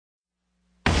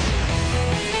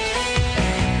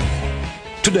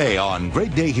Today on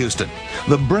Great Day Houston,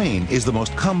 the brain is the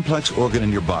most complex organ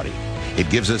in your body. It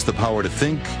gives us the power to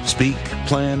think, speak,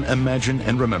 plan, imagine,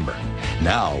 and remember.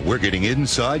 Now, we're getting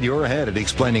inside your head and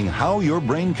explaining how your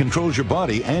brain controls your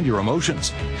body and your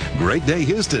emotions. Great Day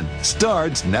Houston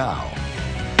starts now.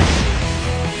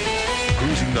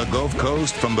 Cruising the Gulf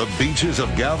Coast from the beaches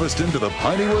of Galveston to the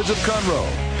piney woods of Conroe.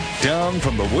 Down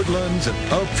from the woodlands and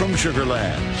up from Sugar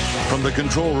Land. From the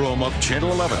control room of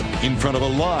Channel 11 in front of a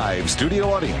live studio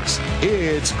audience,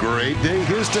 it's Great Day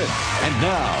Houston. And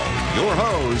now, your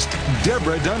host,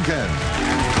 Deborah Duncan.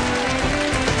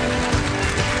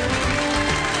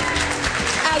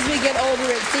 As we get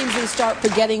older, it seems we start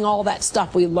forgetting all that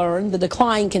stuff we learned. The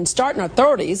decline can start in our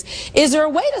 30s. Is there a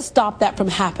way to stop that from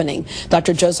happening?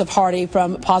 Dr. Joseph Hardy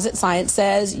from Posit Science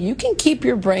says you can keep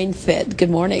your brain fit. Good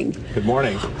morning. Good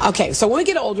morning. Okay, so when we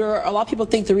get older, a lot of people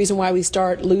think the reason why we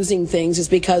start losing things is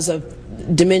because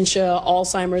of dementia,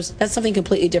 Alzheimer's. That's something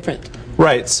completely different.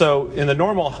 Right. So in the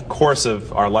normal course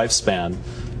of our lifespan,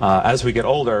 as we get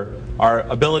older, our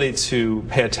ability to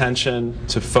pay attention,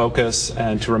 to focus,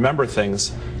 and to remember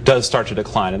things does start to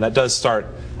decline. And that does start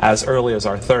as early as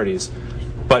our 30s.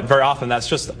 But very often that's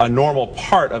just a normal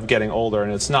part of getting older,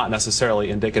 and it's not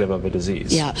necessarily indicative of a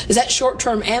disease. Yeah. Is that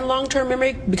short-term and long-term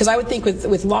memory? Because I would think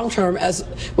with long-term, as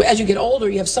you get older,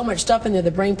 you have so much stuff in there,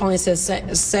 the brain finally starts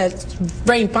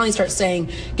saying,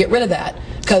 get rid of that,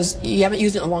 because you haven't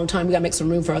used it in a long time. We got to make some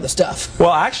room for other stuff.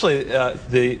 Well, actually,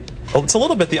 it's a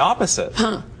little bit the opposite.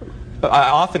 Huh. I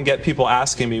often get people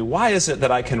asking me, why is it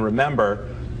that I can remember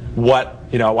what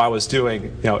I was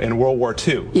doing in World War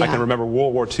II? Yeah. I can remember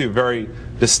World War II very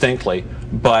distinctly,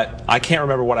 but I can't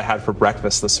remember what I had for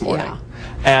breakfast this morning. Yeah.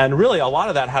 And really a lot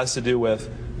of that has to do with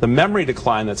the memory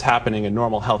decline that's happening in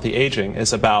normal healthy aging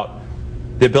is about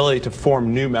the ability to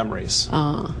form new memories.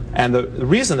 And the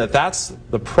reason that that's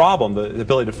the problem, the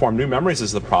ability to form new memories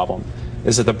is the problem,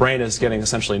 is that the brain is getting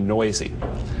essentially noisy.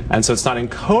 And so it's not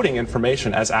encoding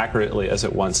information as accurately as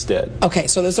it once did. Okay,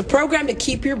 so there's a program to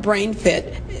keep your brain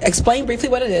fit. Explain briefly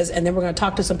what it is, and then we're going to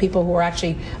talk to some people who are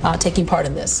actually taking part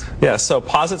in this. Yeah, so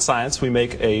Posit Science, we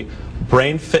make a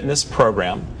brain fitness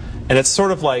program, and it's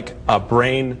sort of like a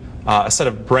set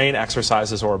of brain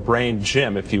exercises, or a brain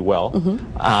gym, if you will,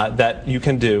 that you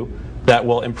can do that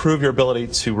will improve your ability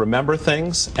to remember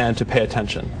things and to pay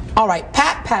attention. All right,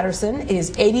 Pat Patterson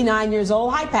is 89 years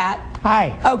old. Hi, Pat.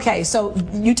 Hi. Okay, so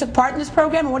you took part in this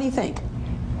program, and what do you think?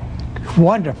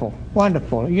 Wonderful,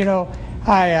 wonderful.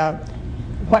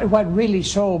 What really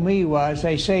sold me was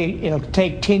they say it'll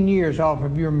take 10 years off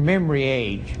of your memory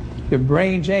age, your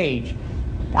brain's age.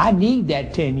 I need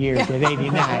that 10 years at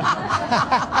 89.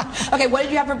 Okay, what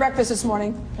did you have for breakfast this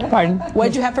morning? Pardon? What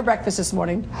did you have for breakfast this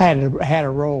morning? Had a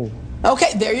roll.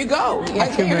 Okay, there you go. I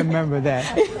can remember that.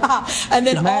 And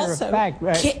then As a matter also, of fact,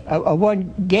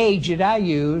 one gauge that I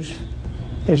use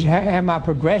is how my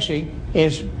progressing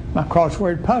is my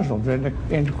crossword puzzles in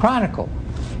the Chronicle.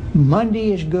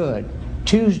 Monday is good.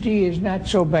 Tuesday is not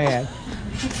so bad.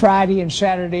 Friday and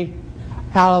Saturday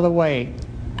out of the way.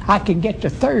 I can get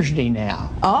to Thursday now.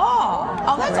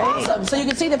 Oh, that's awesome. So you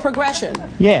can see the progression.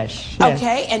 Yes.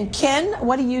 Okay, and Ken,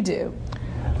 what do you do?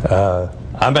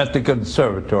 I'm at the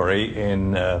conservatory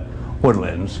in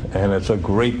Woodlands, and it's a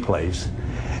great place,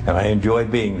 and I enjoy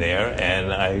being there.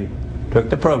 And I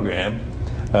took the program,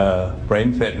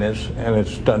 Brain Fitness, and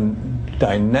it's done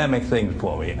dynamic things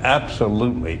for me.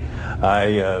 Absolutely. I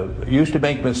used to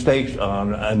make mistakes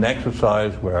on an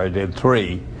exercise where I did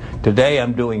 3. Today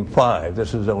I'm doing 5.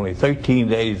 This is only 13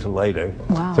 days later,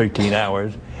 wow. 13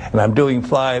 hours, and I'm doing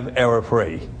 5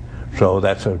 error-free. So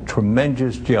that's a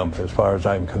tremendous jump as far as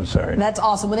I'm concerned. That's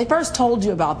awesome. When they first told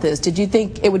you about this, did you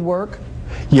think it would work?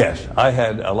 Yes, I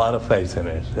had a lot of faith in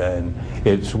it, and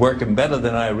it's working better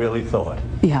than I really thought.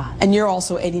 Yeah, and you're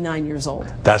also 89 years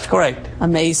old. That's correct.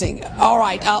 Amazing. All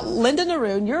right, Linda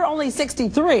Naroon, you're only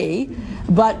 63,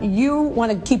 but you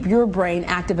want to keep your brain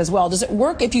active as well. Does it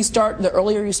work if the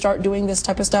earlier you start doing this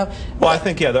type of stuff? Well, I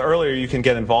think, the earlier you can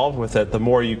get involved with it, the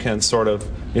more you can sort of,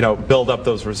 build up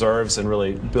those reserves and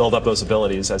really build up those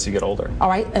abilities as you get older. All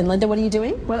right, and Linda, what are you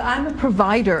doing? Well, I'm a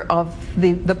provider of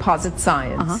the Posit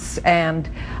Science, and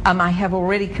I have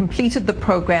already completed the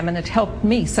program, and it helped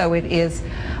me. So it is,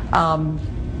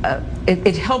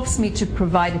 it helps me to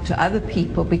provide it to other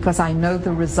people because I know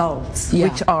the results,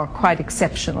 which are quite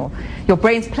exceptional. Your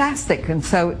brain's plastic, and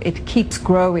so it keeps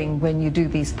growing when you do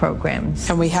these programs.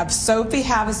 And we have Sophie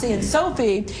Havasey, and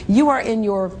Sophie, you are in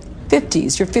your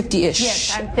 50s, you're 50-ish.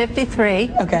 Yes, I'm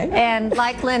 53. Okay. And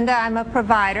like Linda, I'm a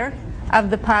provider of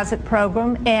the Posit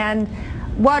program. And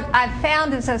what I've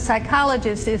found as a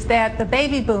psychologist is that the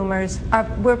baby boomers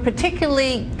we're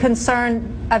particularly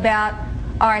concerned about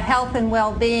our health and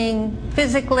well-being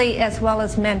physically as well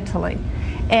as mentally,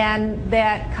 and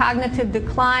that cognitive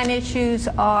decline issues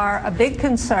are a big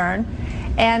concern,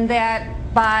 and that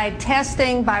by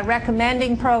testing, by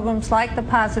recommending programs like the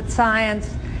Posit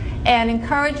Science, and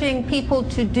encouraging people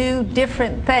to do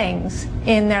different things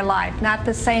in their life, not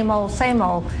the same old,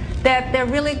 that they're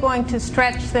really going to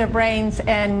stretch their brains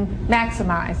and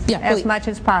maximize as much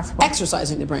as possible.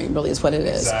 Exercising the brain really is what it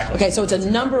is. Exactly. Okay, so it's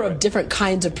a number of different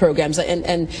kinds of programs,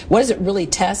 and what does it really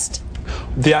test?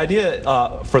 The idea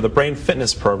for the brain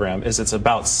fitness program is it's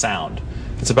about sound.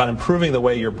 It's about improving the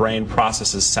way your brain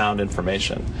processes sound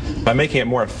information. By making it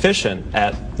more efficient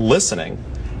at listening,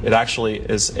 it actually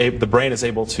is the brain is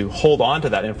able to hold on to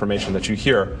that information that you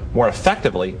hear more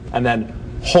effectively, and then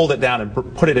hold it down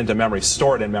and put it into memory,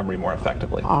 store it in memory more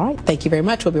effectively. All right, thank you very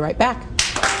much. We'll be right back.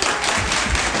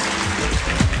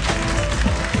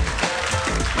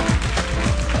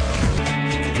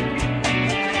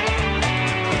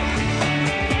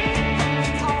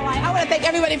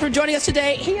 Everybody for joining us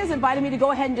today. He has invited me to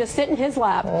go ahead and just sit in his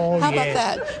lap. Oh, how about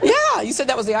that? Yeah, you said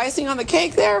that was the icing on the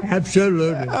cake there?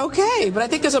 Absolutely. Okay, but I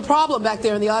think there's a problem back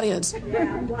there in the audience.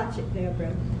 Yeah, watch it,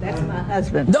 Deborah. That's my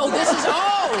husband. No, this is,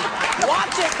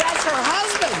 watch it, that's her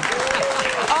husband.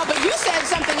 Oh, but you said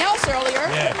something else earlier.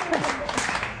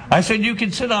 Yeah. I said you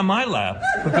can sit on my lap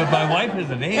because my wife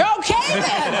isn't here. Okay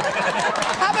then.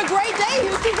 Have a great day,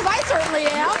 Houston, because I certainly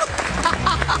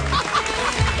am.